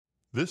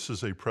This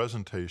is a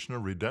presentation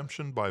of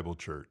Redemption Bible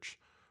Church.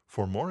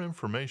 For more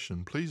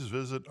information, please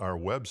visit our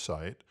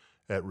website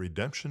at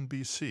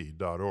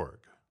redemptionbc.org.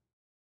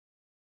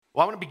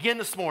 Well, I want to begin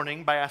this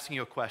morning by asking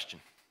you a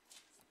question.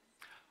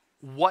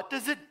 What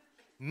does it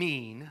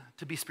mean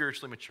to be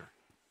spiritually mature?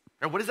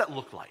 Or what does that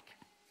look like?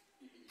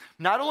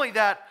 Not only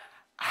that,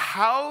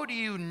 how do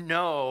you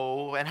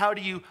know and how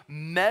do you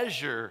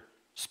measure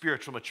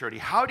spiritual maturity?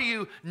 How do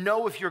you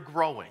know if you're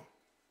growing?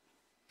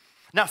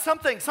 Now, some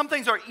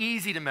things are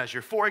easy to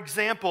measure. For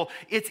example,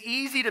 it's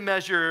easy to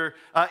measure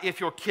if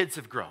your kids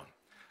have grown.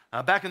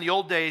 Back in the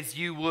old days,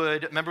 we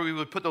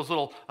would put those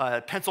little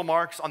pencil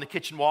marks on the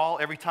kitchen wall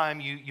every time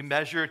you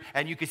measured,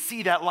 and you could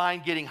see that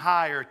line getting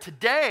higher.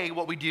 Today,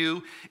 what we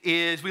do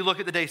is we look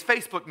at the day's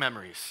Facebook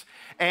memories.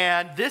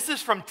 And this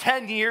is from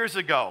 10 years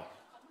ago.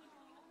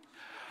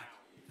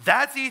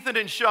 That's Ethan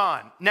and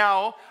Sean.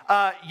 Now,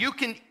 you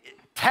can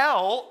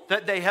tell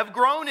that they have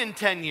grown in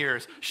 10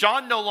 years.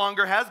 Sean no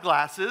longer has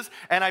glasses,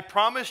 and I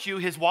promise you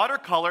his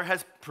watercolor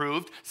has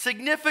improved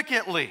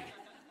significantly.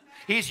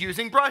 He's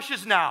using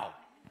brushes now.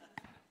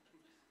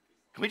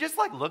 Can we just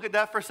look at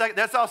that for a second?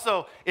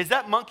 Is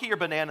that monkey or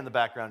banana in the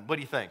background? What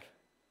do you think?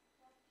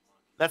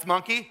 That's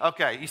monkey?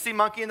 Okay, you see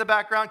monkey in the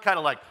background? Kind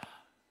of like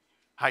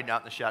hiding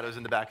out in the shadows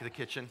in the back of the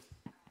kitchen.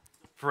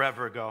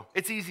 Forever ago.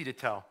 It's easy to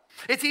tell.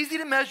 It's easy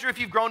to measure if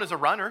you've grown as a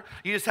runner.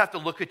 You just have to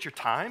look at your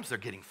times. They're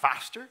getting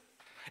faster.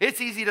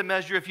 It's easy to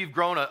measure if you've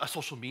grown a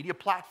social media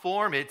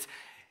platform. It's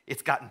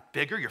gotten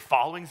bigger. Your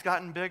following's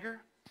gotten bigger.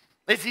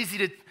 It's easy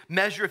to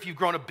measure if you've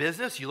grown a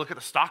business. You look at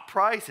the stock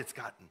price. It's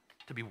gotten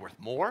to be worth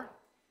more.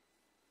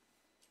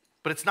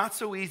 But it's not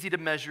so easy to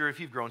measure if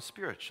you've grown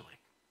spiritually.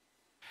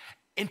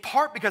 In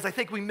part because I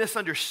think we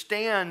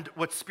misunderstand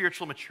what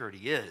spiritual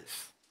maturity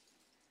is.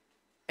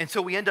 And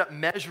so we end up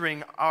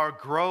measuring our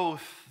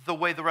growth the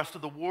way the rest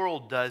of the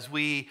world does.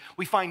 We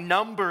find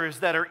numbers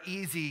that are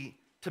easy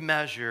to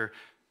measure.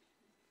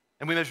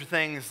 And we measure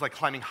things like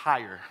climbing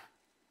higher,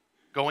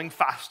 going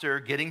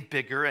faster, getting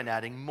bigger, and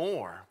adding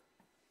more.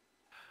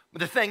 But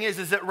the thing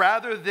is that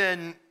rather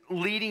than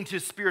leading to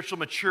spiritual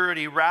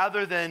maturity,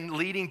 rather than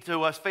leading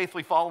to us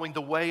faithfully following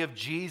the way of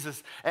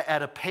Jesus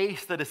at a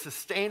pace that is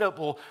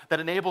sustainable, that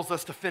enables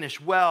us to finish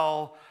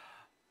well,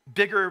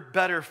 bigger,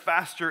 better,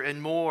 faster,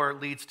 and more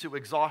leads to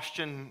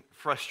exhaustion,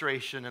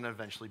 frustration, and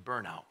eventually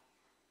burnout.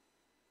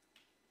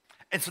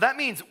 And so that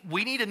means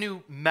we need a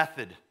new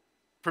method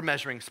for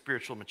measuring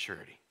spiritual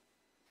maturity.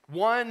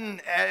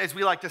 One, as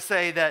we like to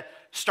say, that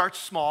starts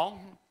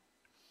small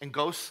and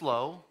goes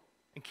slow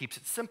and keeps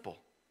it simple.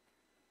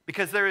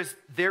 Because there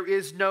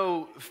is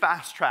no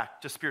fast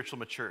track to spiritual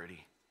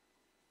maturity.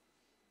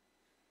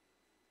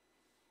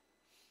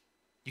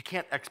 You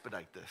can't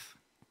expedite this.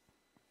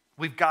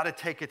 We've got to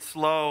take it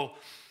slow.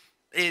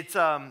 It's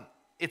a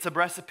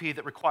recipe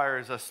that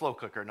requires a slow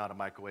cooker, not a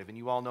microwave. And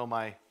you all know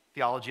my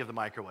theology of the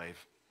microwave.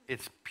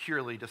 It's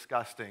purely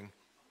disgusting.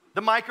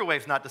 The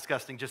microwave's not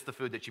disgusting, just the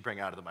food that you bring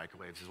out of the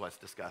microwaves is what's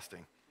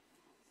disgusting.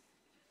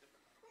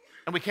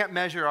 And we can't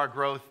measure our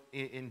growth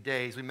in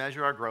days. We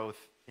measure our growth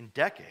in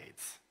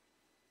decades.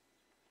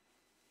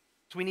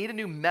 So we need a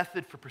new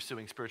method for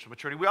pursuing spiritual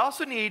maturity. We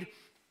also need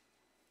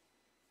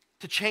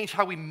to change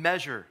how we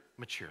measure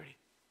maturity.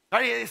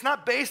 Right? It's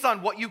not based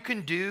on what you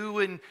can do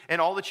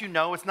and all that you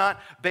know. It's not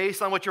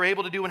based on what you're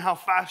able to do and how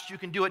fast you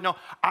can do it. No,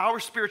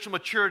 our spiritual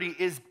maturity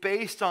is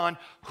based on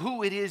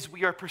who it is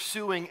we are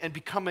pursuing and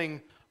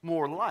becoming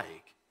more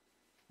like.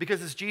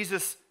 Because as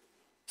Jesus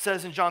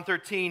says in John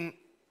 13,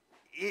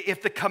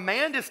 if the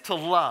command is to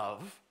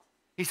love,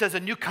 he says, a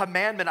new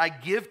commandment I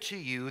give to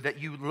you, that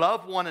you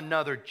love one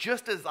another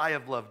just as I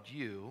have loved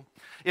you.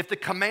 If the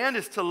command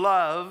is to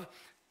love,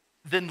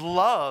 then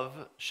love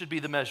should be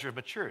the measure of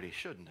maturity,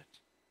 shouldn't it?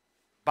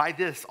 By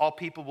this, all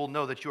people will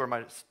know that you are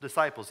my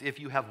disciples, if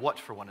you have what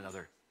for one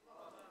another?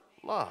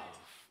 Love.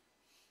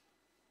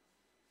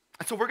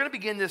 And so we're going to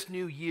begin this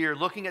new year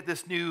looking at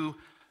this new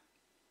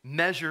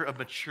measure of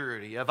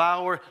maturity, of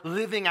our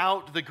living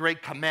out the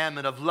great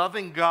commandment of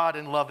loving God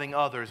and loving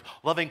others,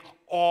 loving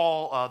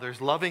all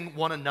others, loving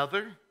one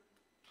another,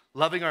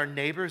 loving our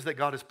neighbors that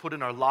God has put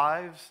in our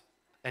lives,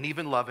 and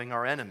even loving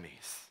our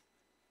enemies.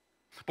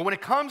 But when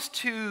it comes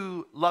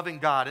to loving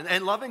God,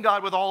 and loving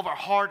God with all of our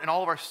heart and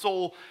all of our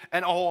soul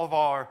and all of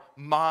our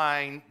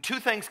mind, two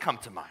things come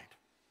to mind.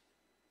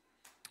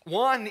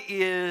 One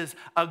is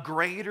a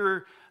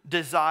greater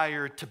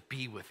desire to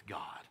be with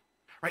God.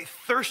 Right,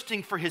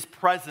 thirsting for his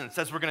presence,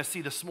 as we're going to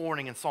see this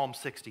morning in Psalm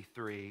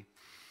 63.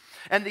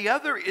 And the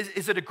other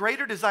is it a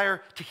greater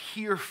desire to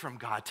hear from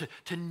God,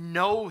 to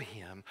know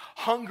him,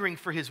 hungering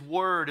for his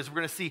word, as we're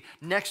going to see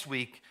next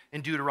week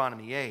in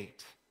Deuteronomy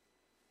 8.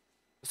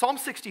 Psalm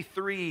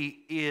 63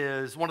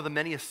 is one of the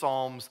many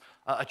psalms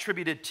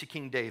attributed to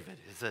King David,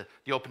 as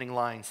the opening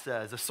line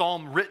says, a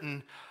psalm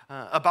written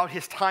about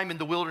his time in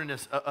the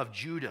wilderness of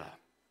Judah.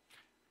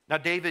 Now,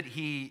 David,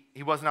 he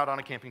wasn't out on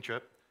a camping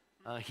trip.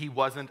 He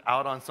wasn't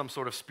out on some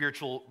sort of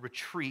spiritual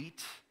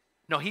retreat.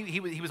 No, he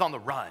was on the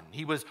run.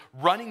 He was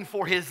running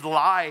for his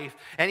life,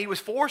 and he was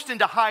forced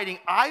into hiding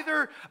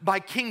either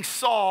by King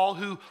Saul,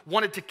 who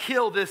wanted to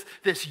kill this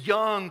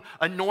young,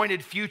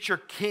 anointed future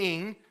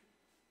king,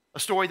 a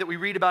story that we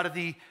read about at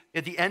the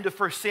end of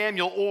 1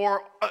 Samuel,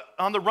 or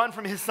on the run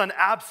from his son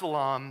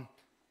Absalom,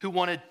 who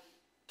wanted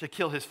to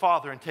kill his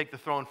father and take the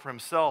throne for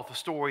himself, a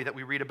story that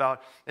we read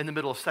about in the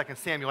middle of 2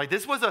 Samuel. Like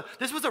this was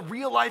a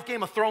real-life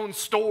Game of Thrones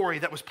story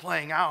that was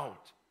playing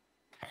out.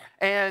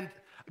 And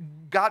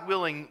God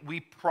willing,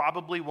 you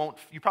probably won't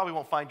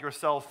find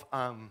yourself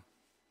on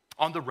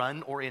the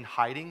run or in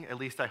hiding, at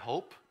least I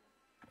hope.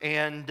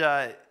 And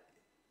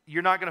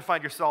you're not going to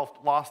find yourself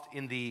lost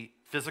in the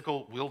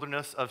physical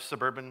wilderness of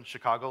suburban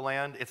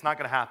Chicagoland. It's not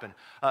going to happen.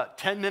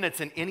 10 minutes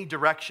in any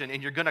direction,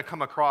 and you're going to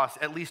come across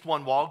at least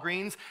one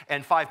Walgreens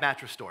and 5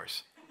 mattress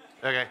stores.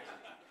 Okay?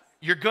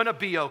 You're going to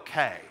be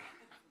okay.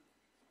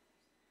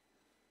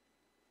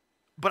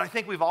 But I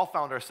think we've all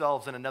found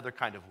ourselves in another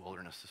kind of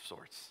wilderness of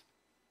sorts.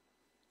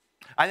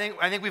 I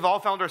think we've all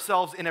found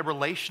ourselves in a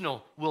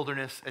relational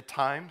wilderness at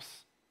times,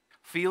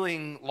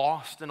 feeling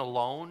lost and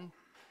alone,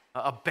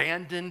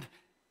 abandoned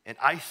and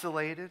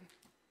isolated,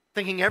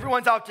 thinking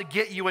everyone's out to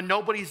get you and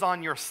nobody's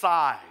on your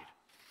side,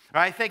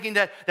 right? Thinking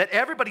that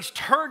everybody's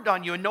turned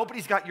on you and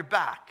nobody's got your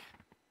back.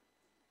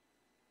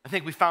 I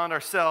think we found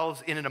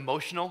ourselves in an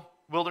emotional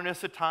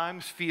wilderness at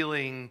times,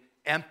 feeling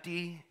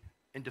empty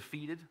and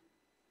defeated.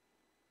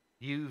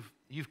 You've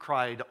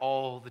cried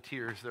all the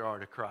tears there are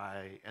to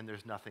cry, and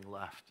there's nothing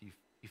left.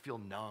 You feel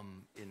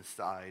numb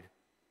inside,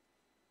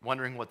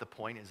 wondering what the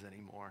point is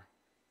anymore.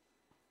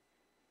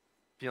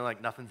 Feeling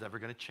like nothing's ever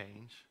going to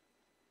change.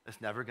 It's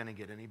never going to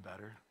get any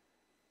better.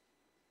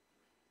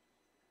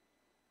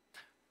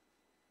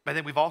 But I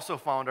think we've also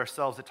found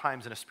ourselves at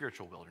times in a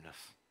spiritual wilderness,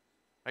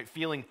 right?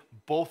 Feeling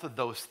both of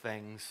those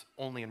things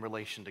only in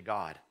relation to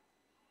God.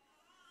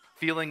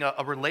 Feeling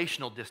a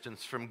relational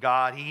distance from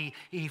God.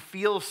 He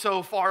feels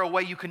so far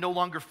away you can no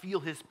longer feel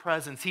his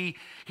presence.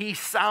 He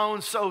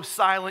sounds so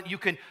silent you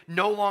can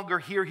no longer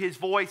hear his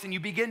voice, and you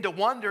begin to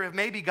wonder if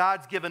maybe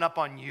God's given up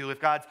on you, if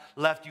God's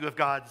left you, if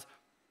God's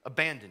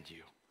abandoned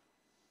you.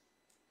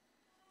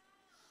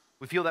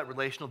 We feel that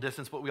relational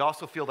distance, but we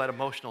also feel that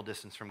emotional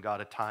distance from God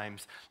at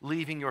times,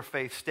 leaving your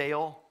faith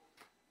stale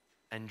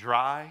and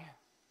dry,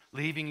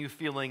 leaving you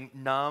feeling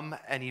numb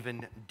and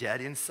even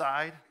dead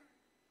inside.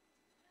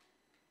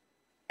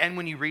 And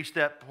when you reach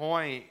that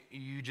point,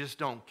 you just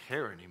don't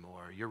care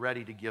anymore. You're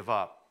ready to give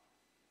up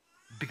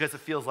because it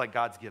feels like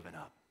God's given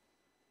up.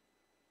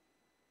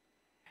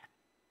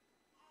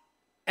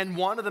 And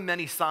one of the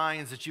many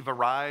signs that you've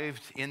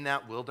arrived in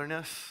that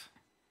wilderness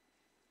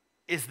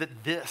is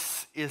that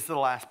this is the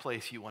last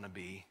place you want to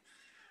be,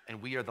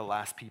 and we are the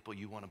last people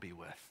you want to be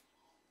with.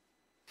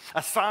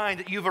 A sign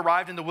that you've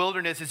arrived in the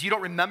wilderness is you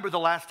don't remember the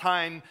last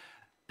time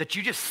that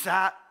you just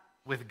sat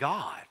with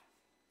God,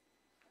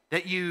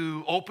 that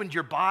you opened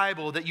your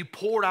Bible, that you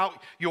poured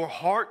out your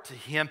heart to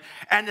him.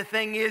 And the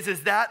thing is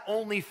that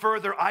only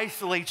further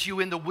isolates you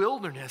in the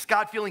wilderness.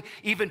 God feeling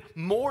even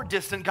more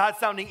distant, God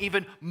sounding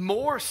even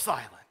more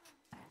silent.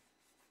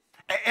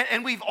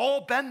 And we've all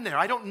been there.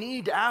 I don't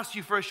need to ask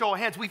you for a show of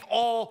hands. We've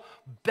all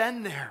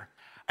been there.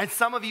 And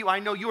some of you, I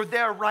know you're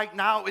there right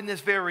now in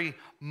this very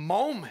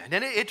moment.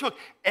 And it took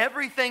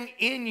everything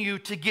in you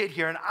to get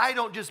here. And I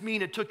don't just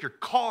mean it took your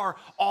car,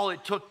 all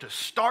it took to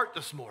start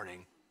this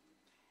morning.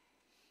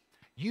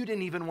 You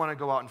didn't even want to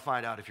go out and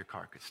find out if your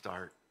car could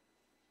start.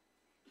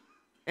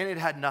 And it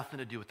had nothing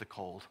to do with the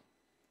cold.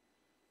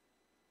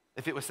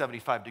 If it was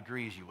 75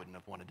 degrees, you wouldn't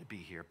have wanted to be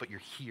here, but you're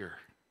here.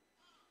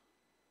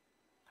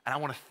 And I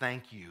want to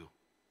thank you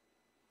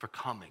for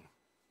coming.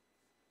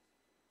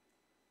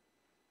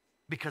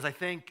 Because I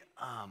think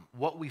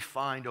what we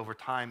find over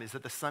time is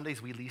that the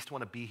Sundays we least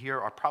want to be here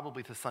are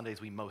probably the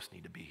Sundays we most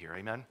need to be here.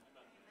 Amen?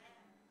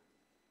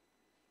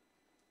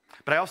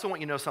 But I also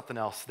want you to know something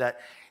else,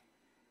 that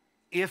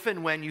if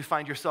and when you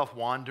find yourself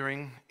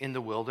wandering in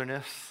the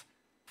wilderness,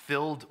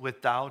 filled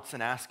with doubts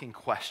and asking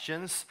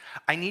questions,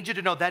 I need you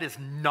to know that is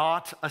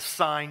not a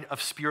sign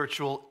of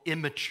spiritual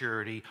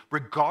immaturity,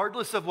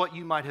 regardless of what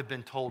you might have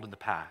been told in the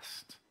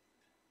past. Does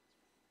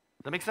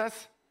that make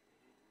sense?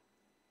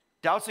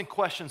 Doubts and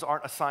questions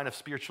aren't a sign of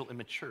spiritual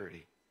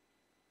immaturity.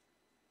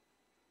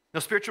 No,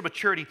 spiritual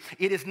maturity,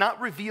 it is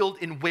not revealed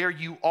in where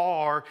you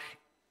are.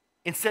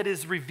 Instead, it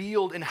is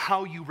revealed in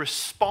how you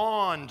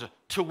respond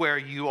to where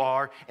you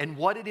are and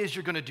what it is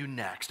you're going to do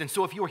next. And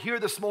so if you're here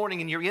this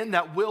morning and you're in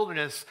that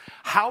wilderness,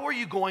 how are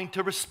you going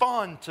to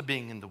respond to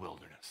being in the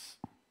wilderness?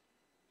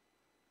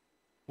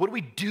 What do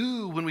we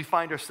do when we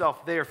find ourselves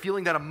there,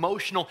 feeling that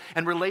emotional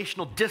and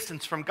relational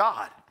distance from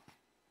God?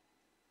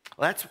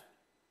 Well, that's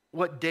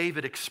what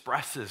David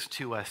expresses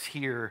to us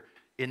here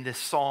in this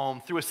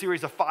psalm through a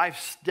series of 5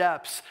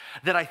 steps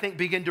that I think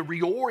begin to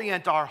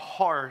reorient our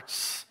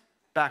hearts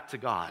back to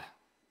God.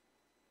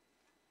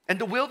 And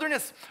the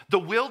wilderness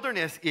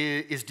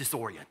is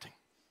disorienting.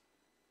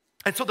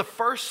 And so the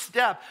first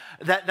step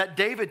that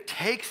David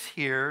takes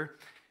here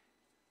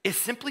is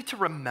simply to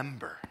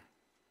remember.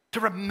 to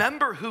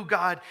remember who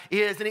God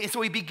is. And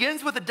so he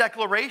begins with a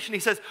declaration. He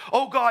says,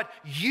 oh God,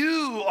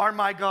 you are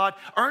my God.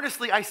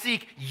 Earnestly I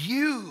seek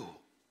you.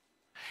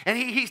 And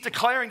he's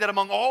declaring that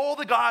among all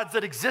the gods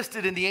that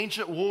existed in the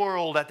ancient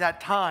world at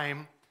that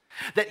time,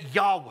 that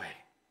Yahweh,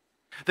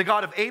 the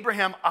God of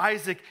Abraham,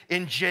 Isaac,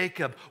 and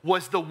Jacob,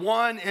 was the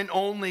one and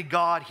only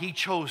God he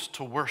chose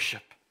to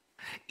worship.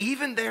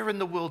 Even there in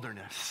the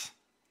wilderness.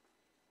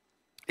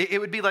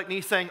 It would be like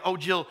me saying, oh,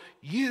 Jill,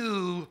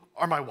 you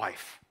are my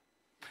wife.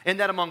 And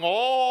that among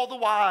all the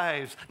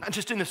wives, not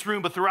just in this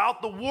room, but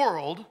throughout the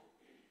world,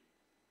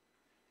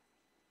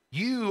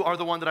 you are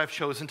the one that I've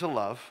chosen to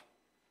love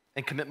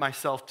and commit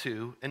myself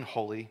to and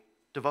wholly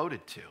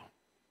devoted to.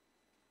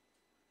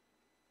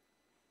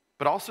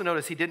 But also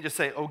notice he didn't just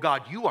say, oh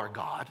God, you are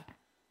God.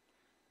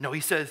 No,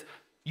 he says,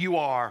 you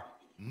are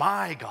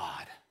my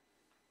God.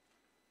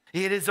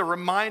 It is a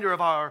reminder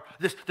of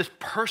this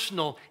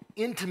personal,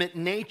 intimate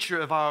nature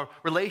of our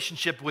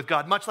relationship with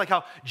God. Much like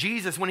how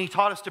Jesus, when he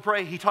taught us to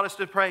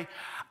pray,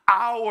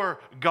 our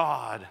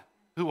God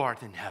who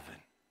art in heaven.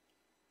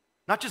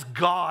 Not just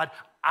God,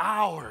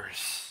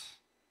 ours.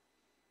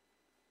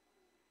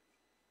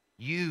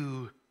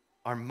 You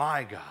are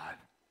my God.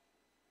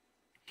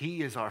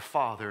 He is our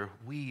Father.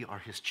 We are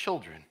his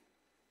children.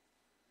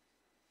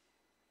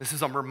 This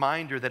is a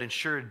reminder that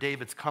ensured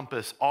David's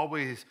compass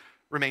always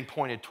remained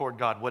pointed toward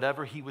God,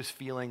 whatever he was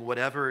feeling,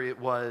 whatever it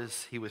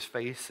was he was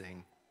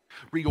facing,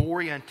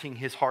 reorienting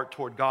his heart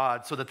toward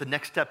God so that the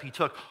next step he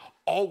took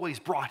always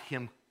brought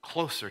him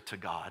closer to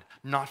God,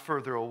 not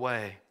further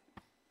away,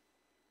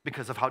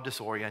 because of how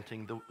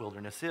disorienting the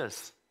wilderness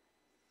is.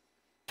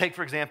 Take,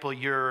 for example,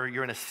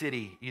 you're in a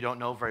city you don't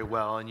know very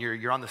well, and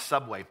you're on the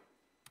subway.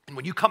 And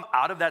when you come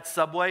out of that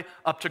subway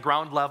up to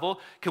ground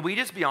level, can we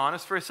just be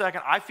honest for a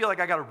second? I feel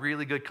like I got a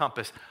really good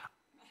compass.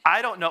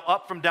 I don't know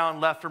up from down,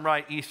 left from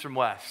right, east from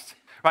west,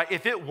 right?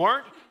 If it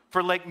weren't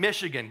for Lake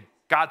Michigan,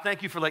 God,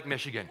 thank you for Lake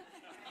Michigan.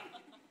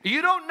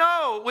 You don't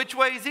know which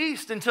way is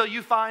east until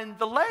you find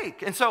the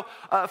lake. And so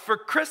for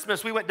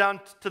Christmas, we went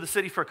down to the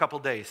city for a couple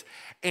days.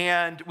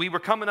 And we were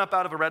coming up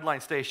out of a red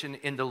line station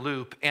in the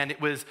Loop. And it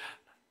was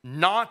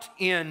not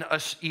in a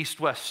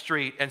east-west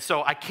street. And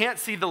so I can't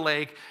see the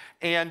lake.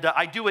 And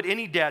I do what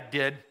any dad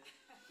did.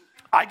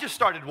 I just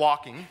started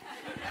walking.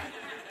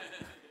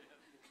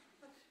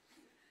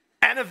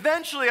 And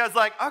eventually I was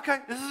like, okay,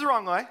 this is the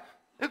wrong way.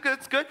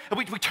 It's good. And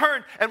we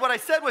turned, and what I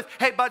said was,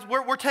 hey, buds,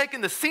 we're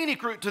taking the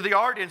scenic route to the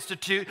Art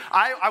Institute.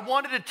 I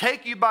wanted to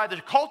take you by the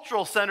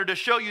Cultural Center to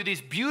show you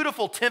these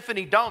beautiful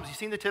Tiffany domes. You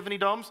seen the Tiffany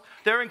domes?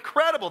 They're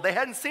incredible. They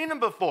hadn't seen them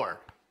before.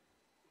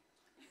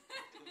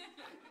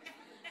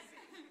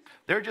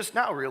 They're just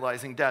now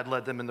realizing Dad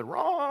led them in the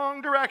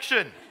wrong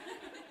direction.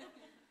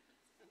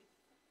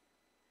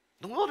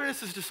 The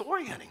wilderness is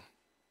disorienting.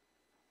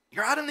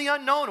 You're out in the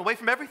unknown, away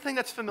from everything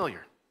that's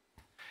familiar.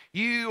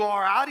 You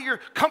are out of your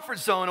comfort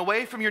zone,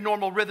 away from your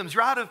normal rhythms.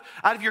 You're out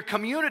of your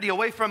community,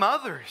 away from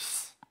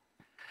others.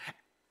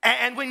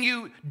 And when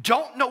you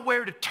don't know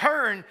where to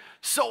turn,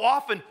 so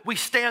often we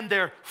stand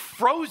there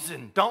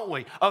frozen, don't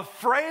we?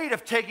 Afraid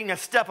of taking a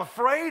step,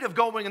 afraid of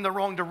going in the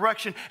wrong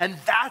direction. And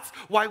that's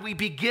why we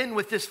begin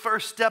with this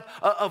first step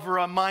of a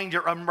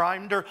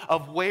reminder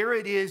of where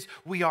it is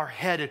we are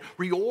headed,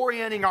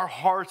 reorienting our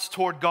hearts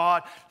toward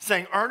God,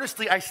 saying,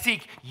 earnestly, I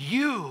seek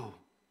you.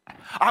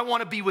 I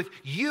want to be with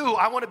you.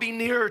 I want to be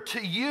nearer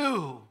to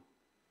you.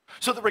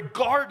 So that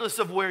regardless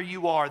of where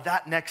you are,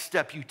 that next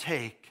step you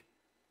take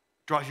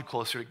draws you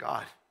closer to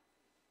God.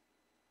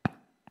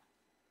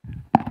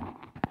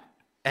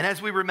 And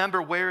as we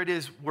remember where it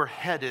is we're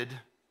headed,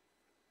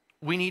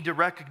 we need to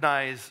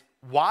recognize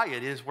why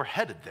it is we're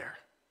headed there.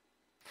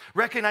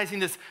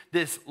 Recognizing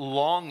this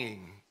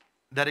longing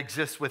that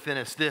exists within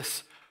us,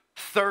 this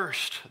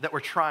thirst that we're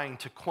trying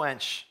to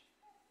quench.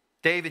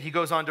 David, he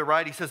goes on to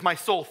write, he says, my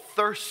soul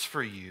thirsts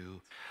for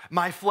you.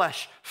 My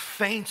flesh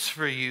faints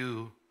for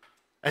you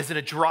as in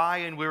a dry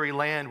and weary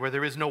land where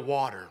there is no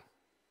water.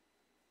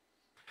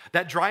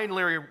 That dry and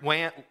weary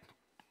land,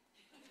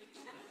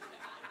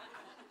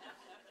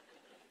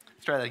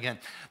 let's try that again.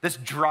 This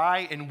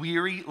dry and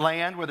weary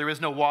land where there is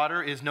no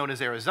water is known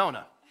as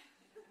Arizona.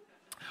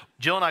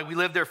 Jill and I, we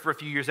lived there for a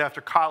few years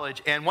after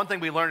college, and one thing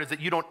we learned is that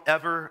you don't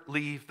ever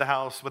leave the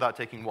house without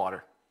taking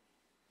water.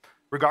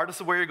 Regardless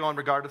of where you're going,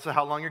 regardless of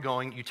how long you're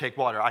going, you take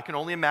water. I can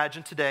only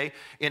imagine today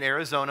in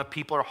Arizona,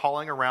 people are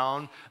hauling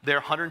around their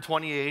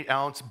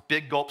 128-ounce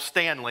Big Gulp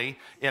Stanley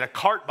in a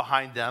cart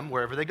behind them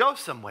wherever they go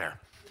somewhere.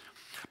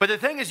 But the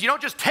thing is, you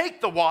don't just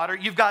take the water,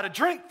 you've got to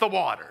drink the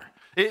water.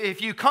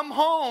 If you come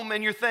home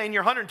and you're saying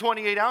your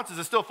 128 ounces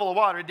is still full of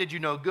water, it did you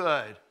no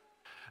good.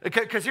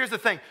 Because here's the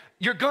thing,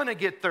 you're going to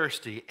get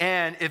thirsty.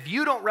 And if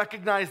you don't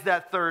recognize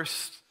that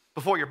thirst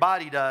before your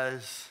body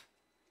does,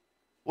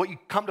 what you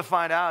come to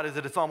find out is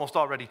that it's almost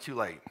already too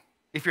late.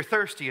 If you're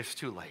thirsty, it's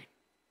too late.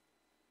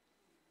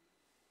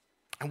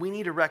 And we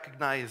need to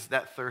recognize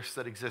that thirst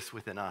that exists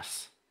within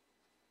us.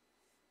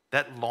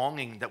 That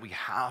longing that we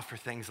have for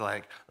things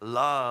like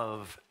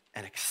love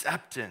and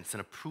acceptance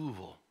and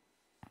approval.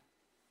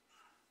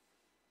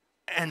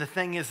 And the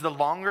thing is, the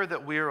longer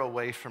that we're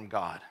away from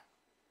God,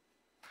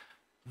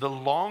 the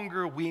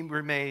longer we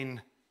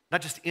remain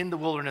not just in the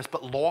wilderness,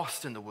 but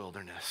lost in the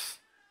wilderness,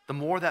 the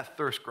more that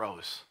thirst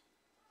grows.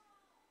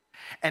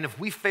 And if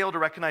we fail to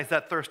recognize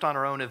that thirst on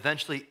our own,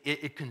 eventually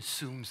it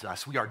consumes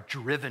us. We are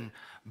driven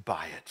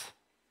by it,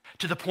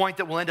 to the point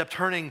that we'll end up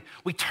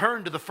we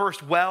turn to the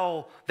first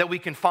well that we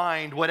can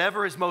find,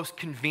 whatever is most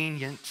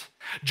convenient,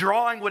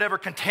 drawing whatever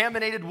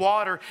contaminated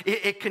water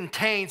it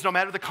contains, no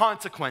matter the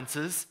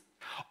consequences,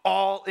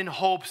 all in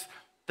hopes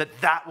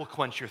that will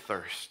quench your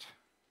thirst.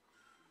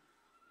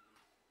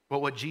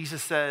 But what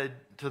Jesus said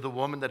to the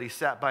woman that he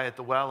sat by at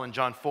the well in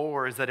John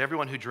 4 is that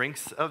everyone who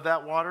drinks of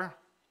that water,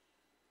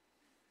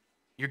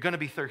 you're going to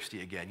be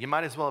thirsty again. You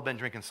might as well have been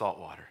drinking salt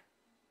water.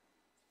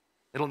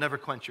 It'll never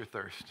quench your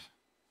thirst.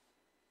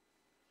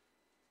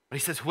 But he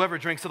says, whoever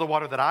drinks of the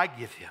water that I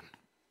give him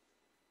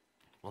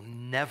will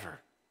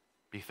never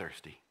be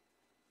thirsty.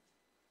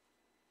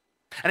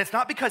 And it's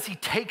not because he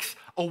takes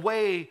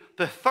away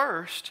the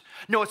thirst.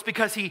 No, it's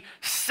because he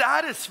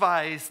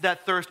satisfies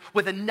that thirst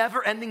with a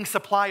never-ending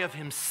supply of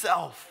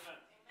himself.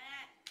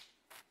 Amen.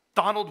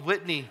 Donald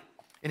Whitney,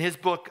 in his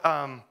book,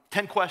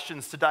 10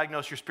 Questions to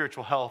Diagnose Your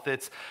Spiritual Health,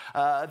 it's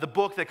the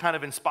book that kind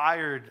of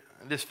inspired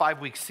this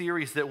 5-week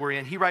series that we're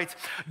in. He writes,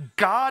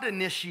 God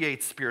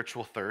initiates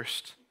spiritual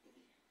thirst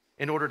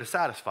in order to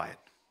satisfy it.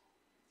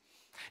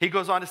 He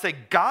goes on to say,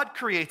 God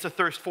creates a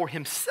thirst for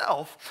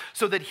himself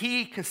so that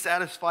he can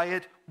satisfy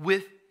it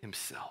with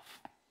himself.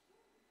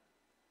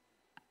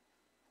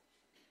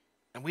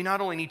 And we not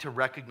only need to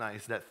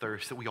recognize that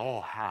thirst that we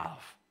all have,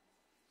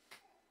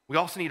 we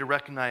also need to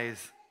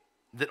recognize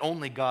that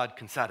only God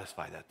can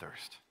satisfy that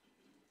thirst.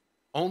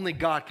 Only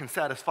God can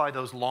satisfy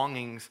those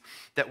longings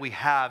that we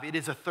have. It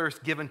is a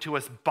thirst given to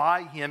us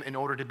by him in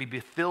order to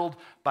be filled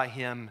by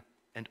him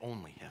and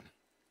only him.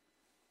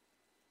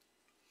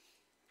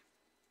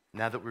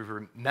 Now that we've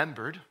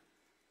remembered,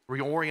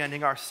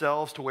 reorienting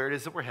ourselves to where it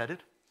is that we're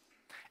headed,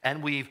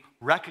 and we've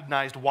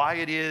recognized why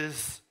it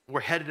is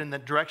we're headed in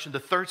that direction, the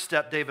third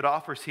step David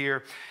offers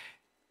here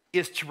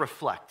is to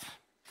reflect.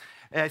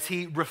 As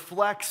he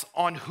reflects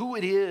on who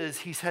it is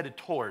he's headed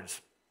towards.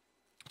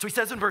 So he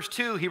says in verse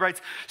 2, he writes,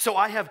 so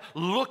I have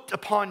looked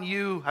upon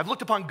you, I've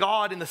looked upon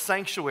God in the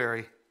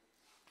sanctuary.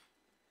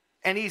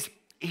 And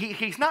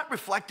he's not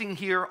reflecting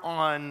here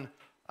on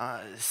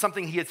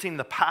something he had seen in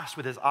the past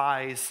with his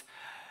eyes.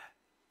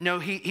 No,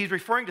 he's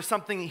referring to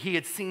something he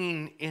had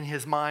seen in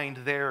his mind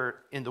there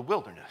in the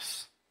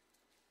wilderness.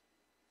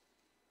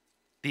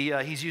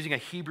 He's using a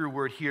Hebrew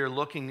word here,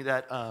 looking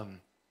that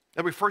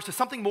refers to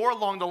something more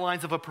along the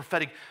lines of a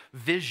prophetic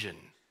vision.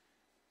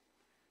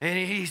 And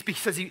he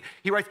says, he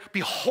writes,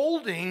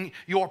 beholding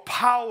your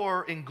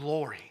power and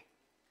glory.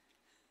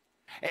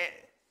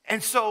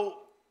 And so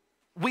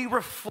we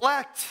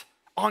reflect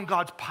on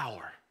God's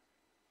power.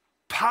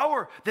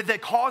 Power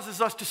that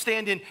causes us to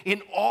stand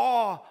in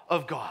awe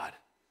of God.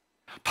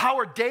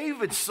 Power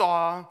David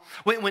saw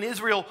when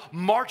Israel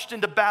marched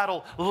into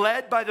battle,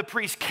 led by the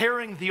priest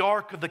carrying the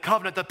Ark of the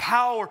Covenant, the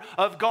power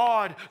of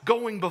God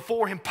going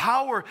before him,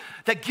 power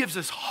that gives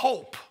us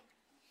hope.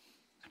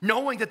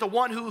 Knowing that the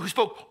one who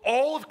spoke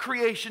all of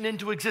creation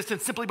into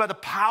existence simply by the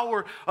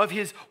power of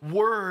his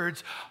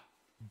words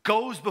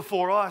goes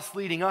before us,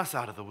 leading us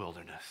out of the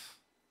wilderness.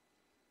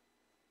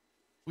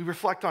 We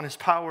reflect on his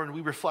power and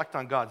we reflect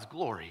on God's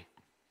glory.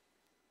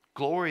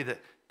 Glory that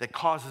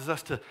causes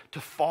us to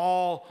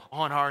fall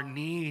on our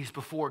knees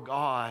before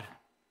God.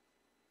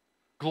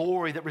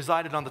 Glory that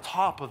resided on the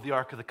top of the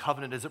Ark of the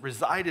Covenant as it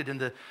resided in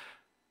the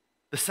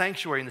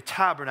sanctuary, in the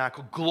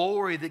tabernacle.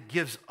 Glory that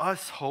gives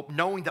us hope,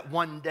 knowing that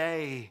one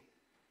day,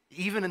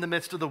 even in the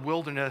midst of the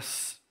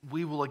wilderness,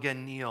 we will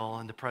again kneel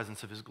in the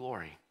presence of his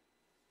glory.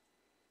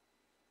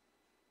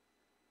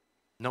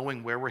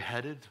 Knowing where we're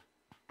headed,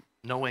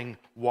 knowing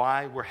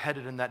why we're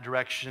headed in that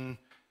direction,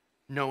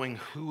 knowing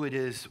who it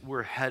is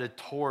we're headed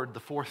toward, the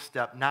fourth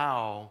step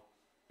now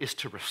is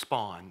to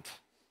respond.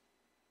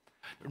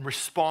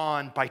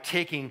 Respond by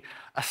taking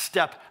a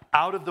step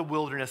out of the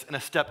wilderness and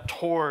a step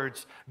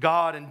towards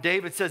God. And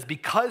David says,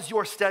 because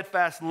your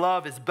steadfast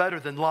love is better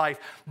than life,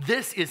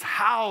 this is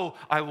how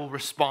I will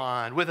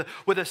respond.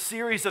 With a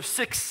series of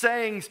 6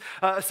 sayings,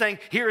 saying,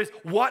 here is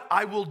what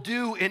I will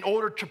do in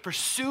order to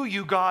pursue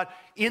you, God,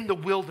 in the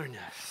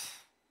wilderness.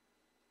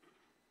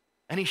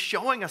 And he's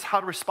showing us how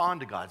to respond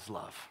to God's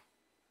love.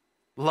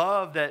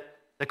 Love that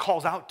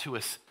calls out to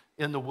us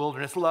in the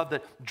wilderness. Love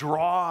that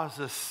draws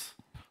us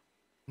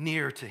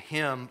near to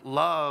him.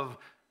 Love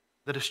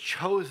that has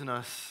chosen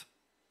us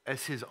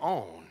as his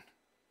own.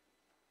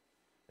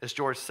 As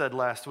George said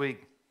last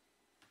week,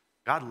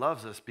 God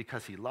loves us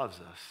because he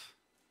loves us.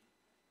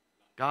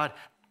 God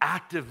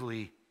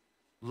actively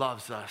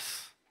loves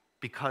us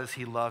because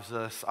he loves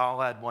us.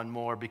 I'll add one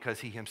more, because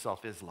he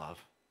himself is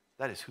love.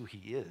 That is who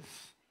he is.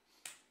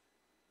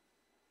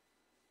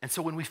 And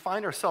so when we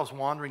find ourselves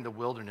wandering the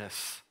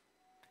wilderness,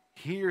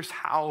 here's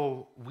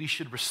how we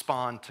should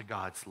respond to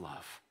God's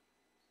love.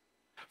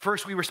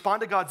 First, we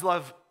respond to God's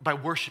love by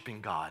worshiping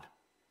God.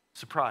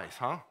 Surprise,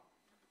 huh?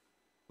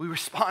 We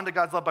respond to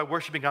God's love by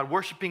worshiping God,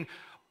 worshiping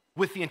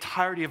with the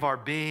entirety of our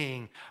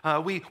being.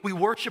 We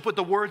worship with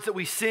the words that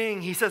we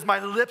sing. He says,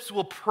 my lips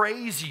will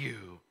praise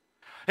you.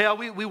 Yeah,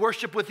 we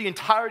worship with the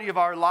entirety of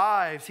our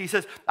lives. He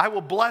says, I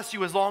will bless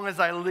you as long as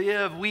I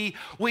live. We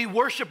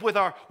worship with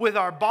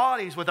our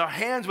bodies, with our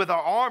hands, with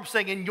our arms,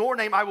 saying, in your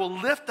name I will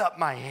lift up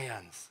my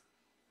hands.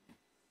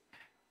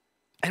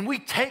 And we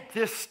take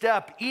this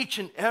step each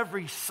and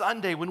every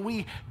Sunday when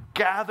we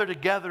gather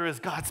together as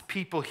God's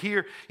people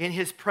here in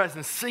his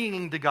presence,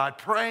 singing to God,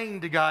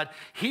 praying to God,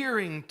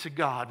 hearing to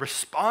God,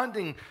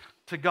 responding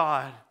to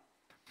God.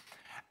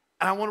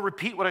 And I want to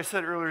repeat what I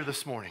said earlier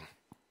this morning.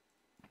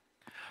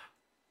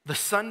 The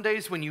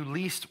Sundays when you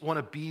least want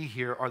to be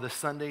here are the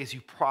Sundays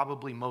you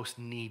probably most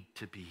need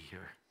to be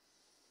here.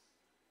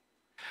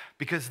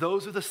 Because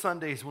those are the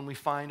Sundays when we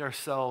find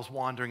ourselves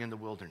wandering in the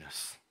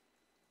wilderness.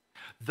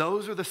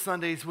 Those are the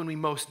Sundays when we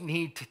most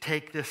need to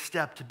take this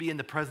step to be in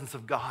the presence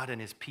of God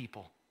and his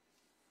people.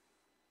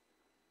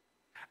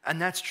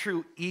 And that's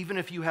true even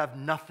if you have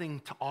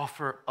nothing to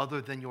offer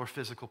other than your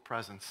physical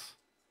presence.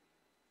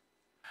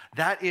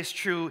 That is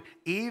true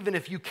even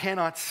if you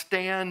cannot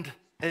stand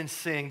and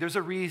sing. There's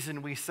a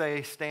reason we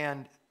say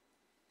stand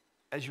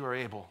as you are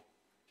able.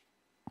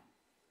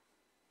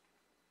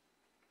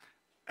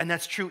 And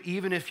that's true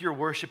even if your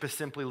worship is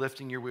simply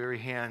lifting your weary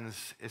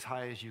hands as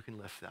high as you can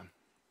lift them.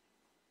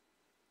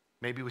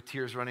 Maybe with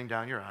tears running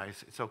down your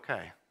eyes, it's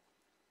okay.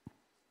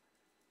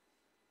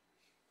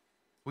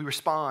 We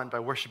respond by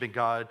worshiping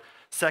God.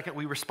 Second,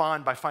 we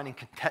respond by finding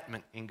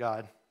contentment in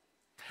God.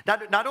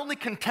 Not only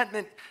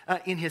contentment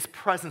in his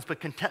presence, but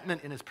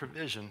contentment in his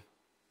provision.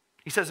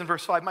 He says in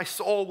verse 5, my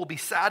soul will be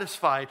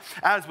satisfied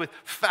as with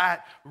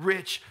fat,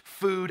 rich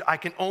food. I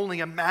can only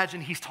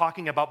imagine he's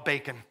talking about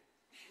bacon.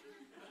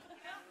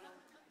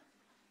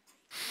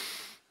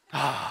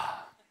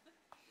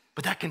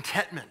 But that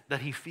contentment that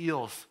he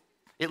feels,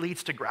 it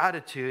leads to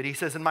gratitude. He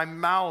says, and my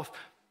mouth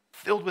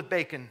filled with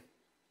bacon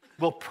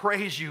will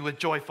praise you with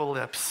joyful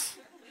lips.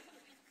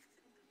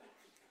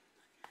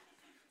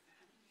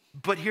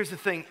 But here's the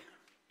thing.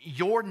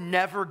 You're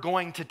never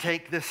going to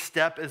take this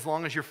step as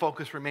long as your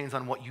focus remains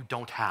on what you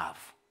don't have.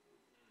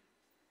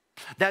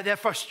 That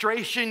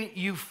frustration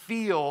you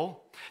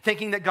feel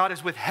thinking that God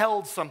has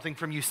withheld something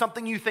from you,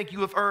 something you think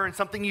you have earned,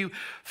 something you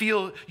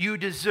feel you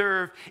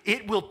deserve,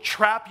 it will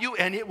trap you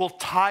and it will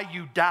tie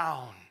you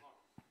down.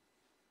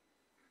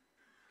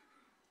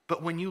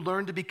 But when you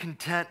learn to be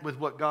content with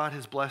what God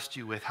has blessed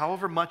you with,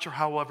 however much or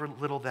however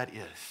little that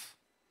is,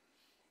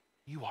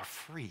 you are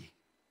free.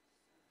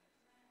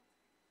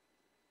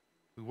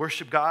 We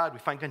worship God, we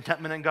find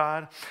contentment in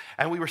God,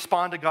 and we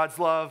respond to God's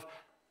love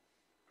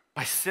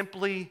by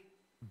simply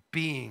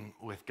being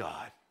with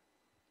God.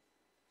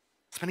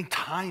 Spending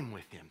time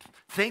with him,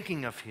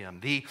 thinking of him.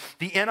 The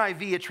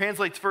NIV, it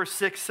translates verse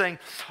 6 saying,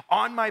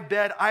 on my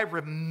bed I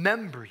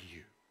remember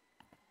you.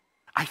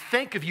 I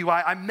think of you,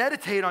 I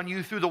meditate on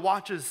you through the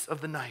watches of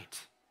the night.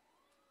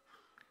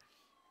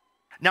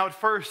 Now at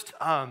first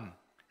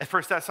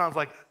that sounds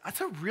like,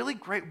 that's a really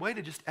great way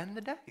to just end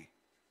the day.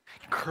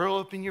 You curl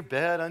up in your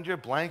bed under your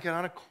blanket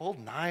on a cold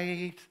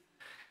night,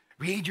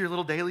 read your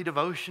little daily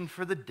devotion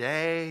for the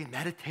day,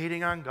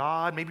 meditating on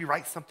God, maybe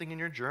write something in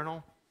your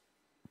journal.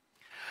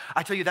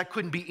 I tell you, that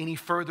couldn't be any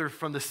further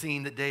from the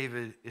scene that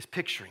David is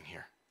picturing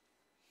here.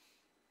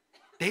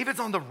 David's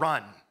on the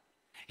run.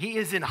 He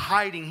is in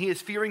hiding. He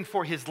is fearing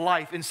for his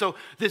life. And so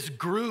this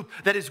group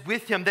that is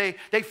with him, they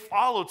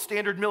followed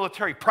standard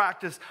military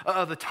practice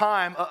of the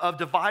time of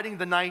dividing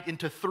the night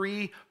into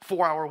 3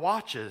 4-hour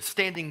watches,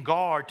 standing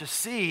guard to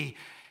see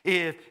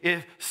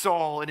if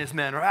Saul and his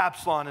men or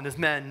Absalom and his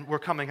men were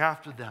coming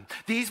after them.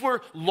 These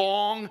were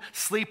long,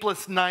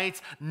 sleepless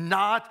nights,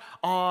 not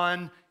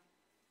on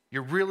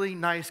your really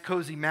nice,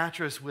 cozy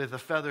mattress with a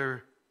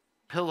feather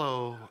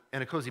pillow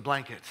and a cozy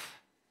blanket.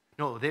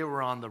 No, they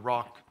were on the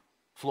rock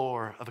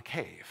floor of a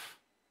cave.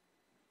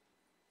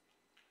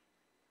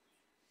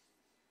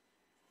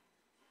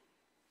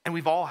 And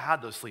we've all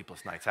had those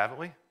sleepless nights, haven't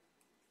we?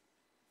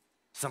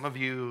 Some of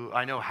you,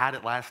 I know, had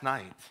it last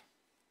night.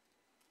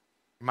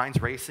 Your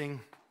mind's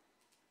racing.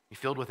 You're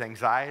filled with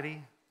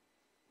anxiety.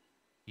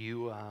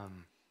 You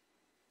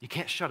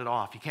can't shut it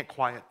off. You can't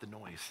quiet the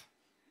noise.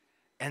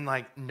 And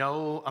like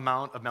no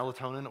amount of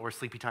melatonin or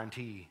sleepy time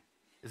tea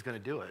is going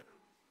to do it.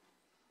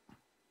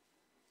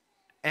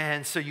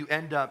 And so you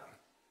end up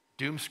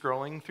doom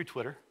scrolling through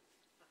Twitter.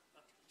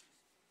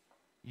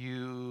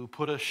 You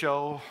put a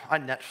show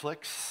on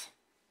Netflix.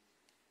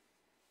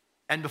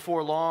 And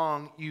before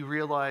long, you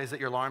realize that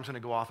your alarm's going to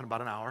go off in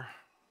about an hour.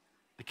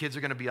 The kids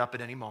are going to be up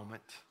at any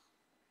moment.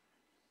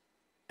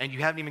 And you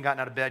haven't even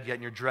gotten out of bed yet,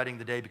 and you're dreading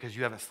the day because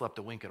you haven't slept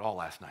a wink at all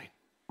last night.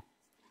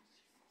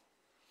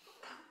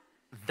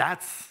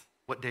 That's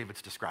what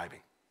David's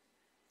describing.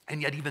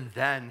 And yet even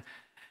then,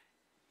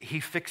 he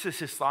fixes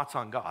his thoughts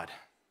on God.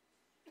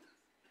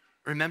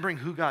 Remembering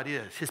who God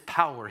is, his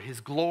power,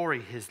 his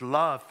glory, his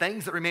love,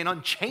 things that remain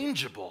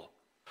unchangeable,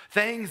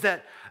 things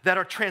that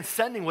are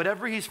transcending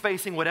whatever he's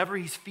facing, whatever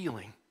he's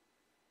feeling.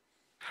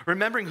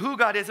 Remembering who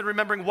God is and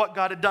remembering what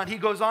God had done. He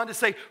goes on to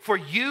say, for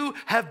you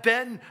have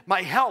been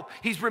my help.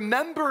 He's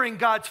remembering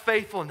God's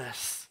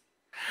faithfulness.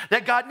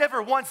 That God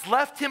never once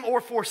left him or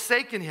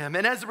forsaken him.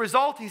 And as a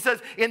result, he says,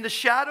 in the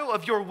shadow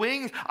of your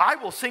wings, I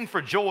will sing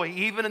for joy,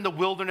 even in the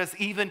wilderness,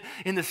 even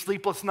in the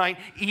sleepless night,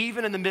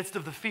 even in the midst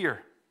of the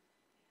fear.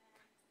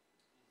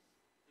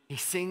 He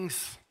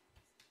sings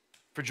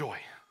for joy.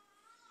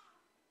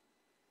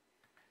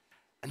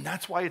 And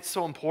that's why it's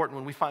so important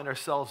when we find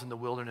ourselves in the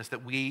wilderness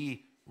that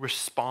we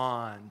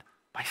respond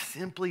by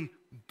simply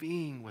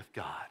being with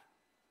God.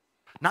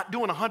 Not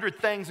doing 100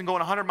 things and going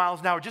 100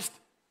 miles an hour. Just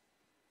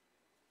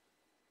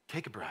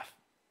take a breath.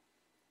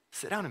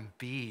 Sit down and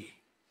be.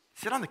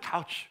 Sit on the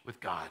couch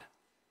with God.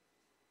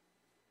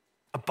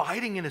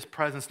 Abiding in his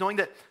presence, knowing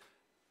that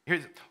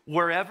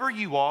wherever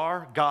you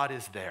are, God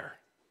is there.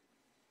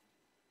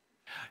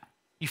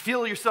 You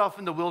feel yourself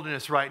in the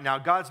wilderness right now.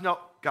 God's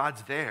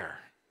there.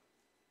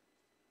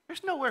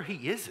 There's nowhere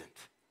he isn't.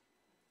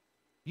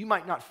 You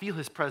might not feel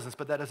his presence,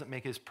 but that doesn't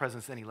make his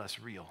presence any less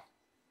real,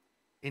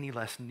 any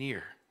less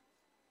near.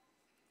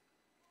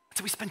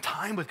 So we spend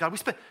time with God. We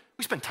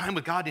spend time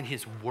with God in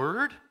his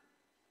word.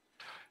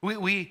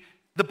 The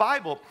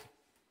Bible,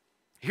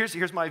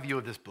 here's my view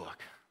of this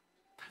book.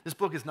 This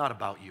book is not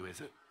about you,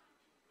 is it?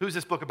 Who's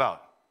this book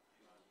about?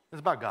 It's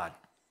about God.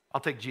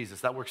 I'll take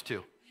Jesus. That works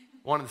too.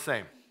 One and the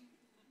same.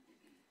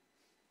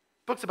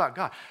 Book's about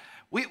God.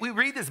 We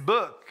read this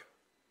book.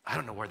 I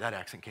don't know where that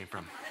accent came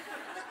from.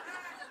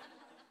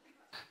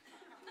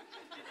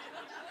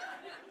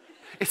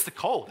 It's the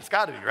cold. It's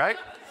got to be, right?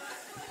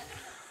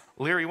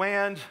 Leary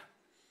Wand.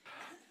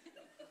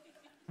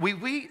 We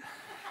read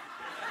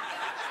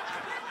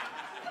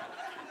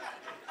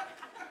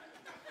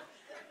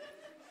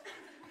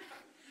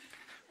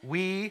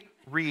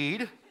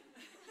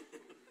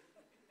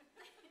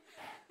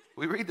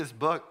this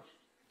book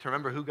to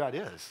remember who God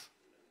is,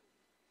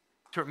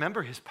 to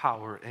remember his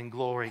power and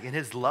glory and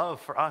his love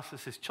for us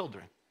as his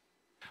children.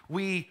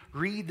 We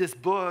read this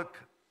book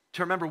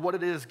to remember what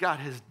it is God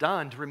has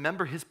done, to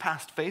remember his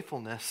past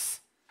faithfulness.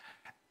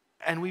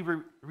 And we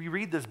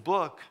read this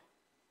book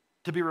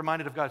to be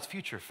reminded of God's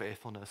future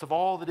faithfulness, of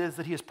all that is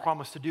that he has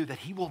promised to do, that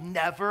he will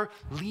never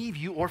leave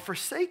you or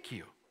forsake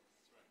you.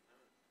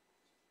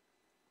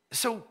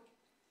 So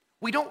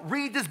we don't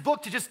read this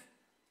book to just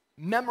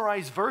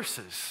memorize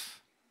verses.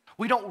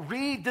 We don't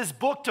read this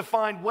book to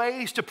find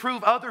ways to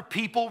prove other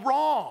people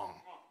wrong.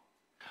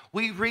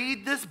 We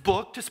read this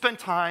book to spend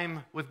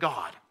time with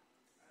God.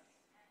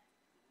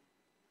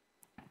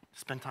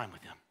 Spend time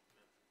with him.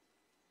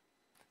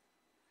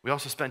 We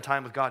also spend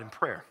time with God in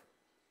prayer.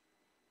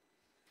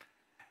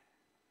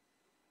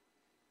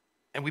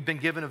 And we've been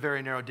given a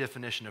very narrow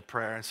definition of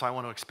prayer, and so I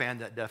want to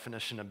expand that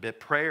definition a bit.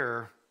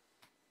 Prayer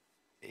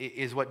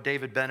is what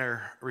David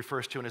Benner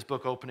refers to in his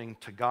book, Opening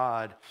to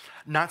God,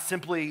 not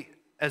simply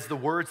as the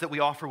words that we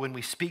offer when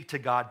we speak to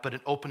God, but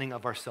an opening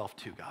of ourselves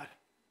to God.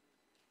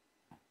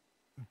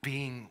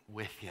 Being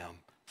with him.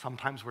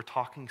 Sometimes we're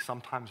talking,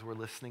 sometimes we're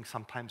listening,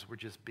 sometimes we're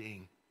just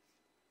being.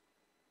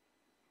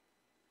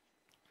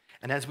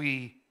 And as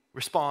we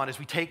respond, as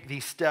we take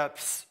these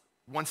steps,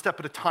 one step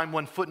at a time,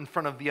 one foot in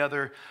front of the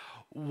other,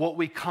 what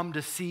we come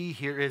to see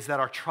here is that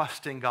our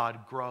trust in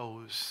God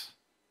grows.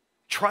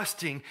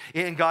 Trusting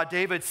in God,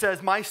 David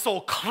says, my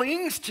soul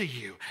clings to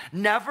you,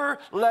 never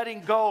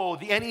letting go.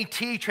 The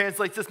NET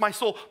translates this, my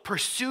soul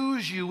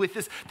pursues you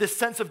with this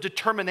sense of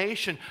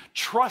determination,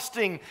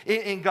 trusting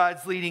in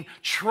God's leading,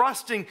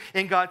 trusting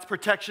in God's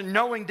protection,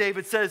 knowing,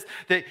 David says,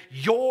 that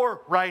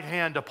your right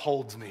hand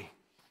upholds me.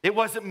 It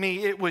wasn't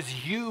me, it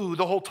was you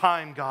the whole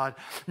time, God.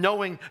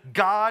 Knowing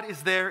God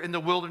is there in the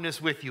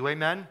wilderness with you,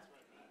 amen?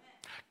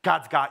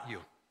 God's got you.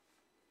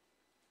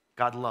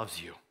 God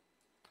loves you.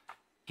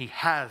 He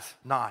has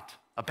not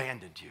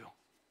abandoned you.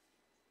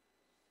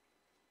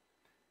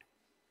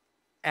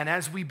 And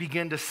as we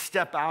begin to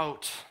step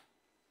out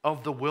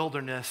of the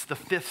wilderness, the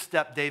fifth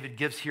step David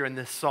gives here in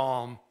this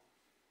psalm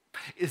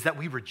is that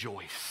we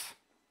rejoice.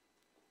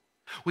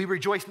 We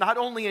rejoice not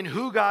only in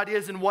who God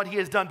is and what he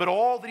has done, but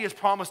all that he has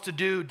promised to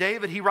do.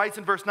 David, he writes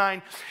in verse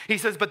 9, he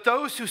says, but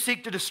those who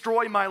seek to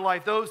destroy my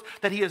life, those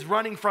that he is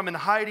running from and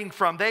hiding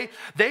from,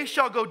 they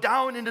shall go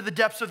down into the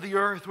depths of the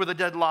earth where the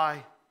dead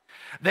lie.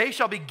 They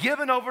shall be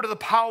given over to the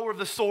power of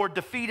the sword,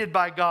 defeated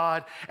by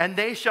God, and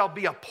they shall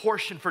be a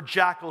portion for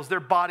jackals,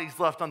 their bodies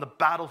left on the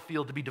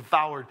battlefield to be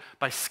devoured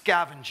by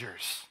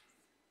scavengers.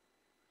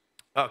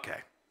 Okay.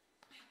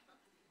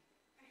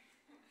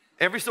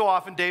 Every so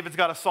often, David's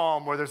got a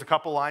psalm where there's a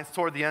couple lines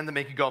toward the end that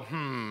make you go,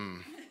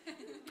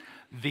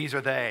 these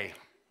are they.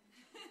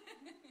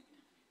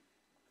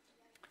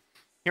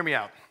 Hear me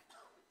out.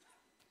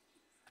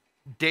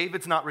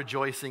 David's not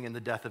rejoicing in the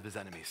death of his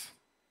enemies.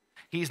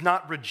 He's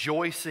not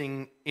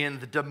rejoicing in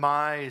the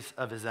demise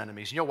of his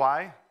enemies. You know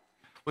why?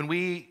 When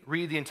we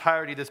read the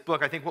entirety of this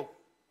book,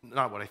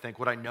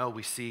 what I know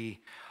we see,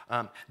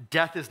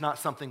 death is not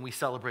something we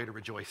celebrate or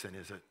rejoice in,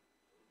 is it?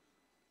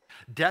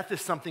 Death is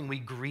something we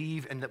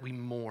grieve and that we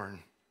mourn.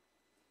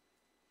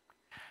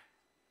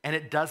 And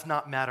it does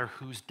not matter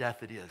whose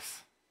death it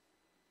is.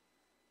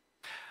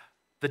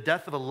 the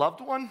death of a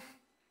loved one,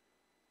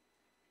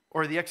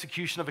 or the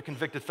execution of a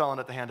convicted felon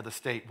at the hand of the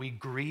state. We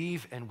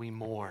grieve and we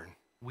mourn.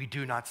 We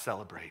do not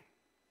celebrate.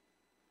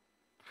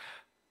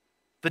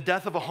 The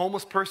death of a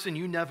homeless person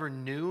you never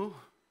knew,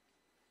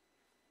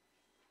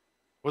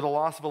 or the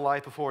loss of a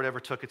life before it ever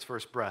took its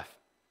first breath.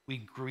 We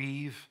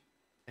grieve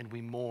and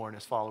we mourn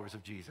as followers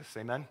of Jesus.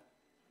 Amen?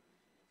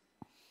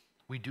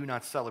 We do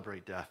not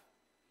celebrate death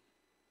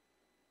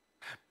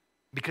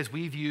because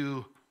we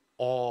view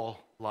all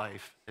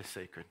life as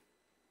sacred.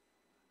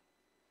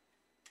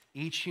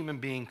 Each human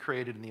being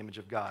created in the image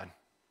of God,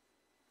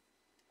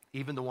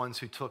 even the ones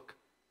who took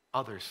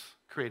others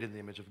created in the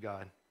image of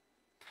God.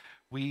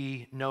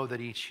 We know that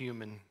each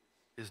human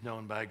is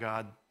known by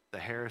God. The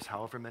hairs,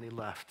 however many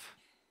left,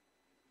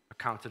 are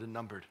counted and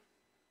numbered,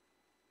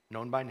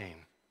 known by name.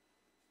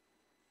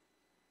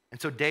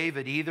 And so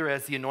David, either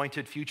as the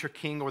anointed future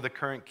king or the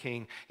current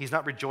king, he's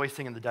not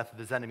rejoicing in the death of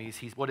his enemies.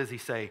 What does he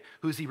say?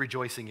 Who's he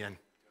rejoicing in?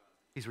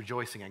 He's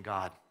rejoicing in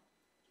God.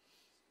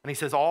 And he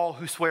says, all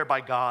who swear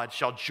by God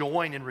shall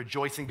join in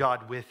rejoicing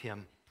God with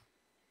him.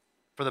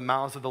 For the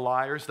mouths of the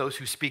liars, those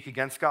who speak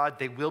against God,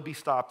 they will be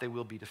stopped, they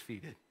will be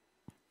defeated.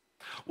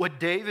 What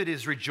David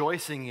is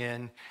rejoicing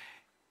in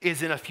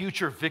is in a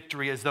future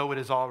victory as though it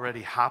has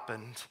already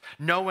happened,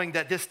 knowing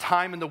that this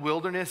time in the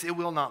wilderness, it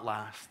will not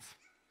last.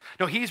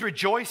 No, he's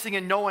rejoicing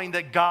in knowing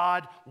that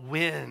God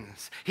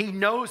wins. He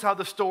knows how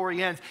the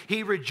story ends.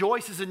 He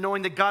rejoices in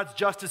knowing that God's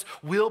justice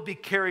will be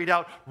carried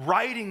out,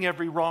 righting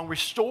every wrong,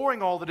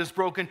 restoring all that is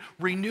broken,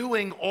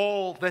 renewing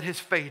all that has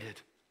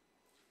faded.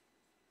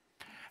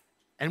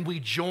 And we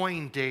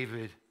join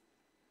David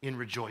in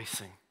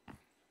rejoicing.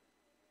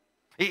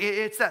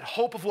 It's that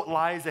hope of what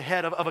lies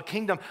ahead, of a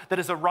kingdom that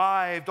has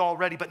arrived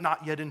already but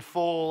not yet in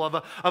full,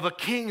 of a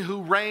king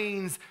who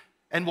reigns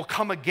and will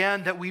come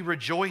again that we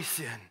rejoice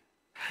in.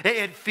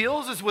 It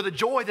fills us with a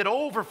joy that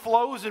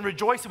overflows in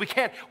rejoicing.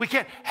 We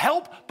can't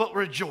help but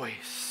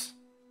rejoice.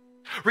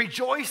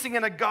 Rejoicing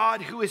in a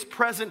God who is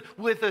present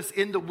with us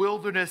in the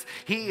wilderness.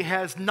 He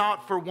has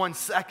not for 1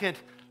 second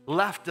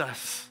left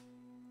us.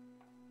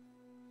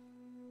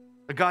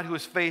 A God who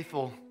is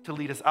faithful to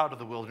lead us out of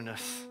the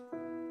wilderness.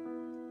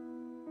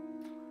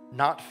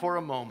 Not for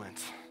a moment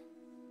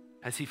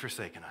has he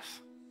forsaken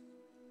us.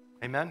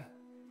 Amen?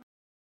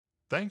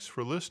 Thanks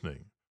for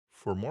listening.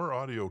 For more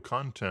audio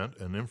content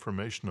and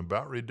information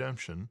about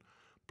redemption,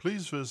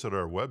 please visit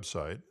our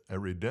website at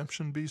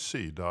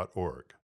redemptionbc.org.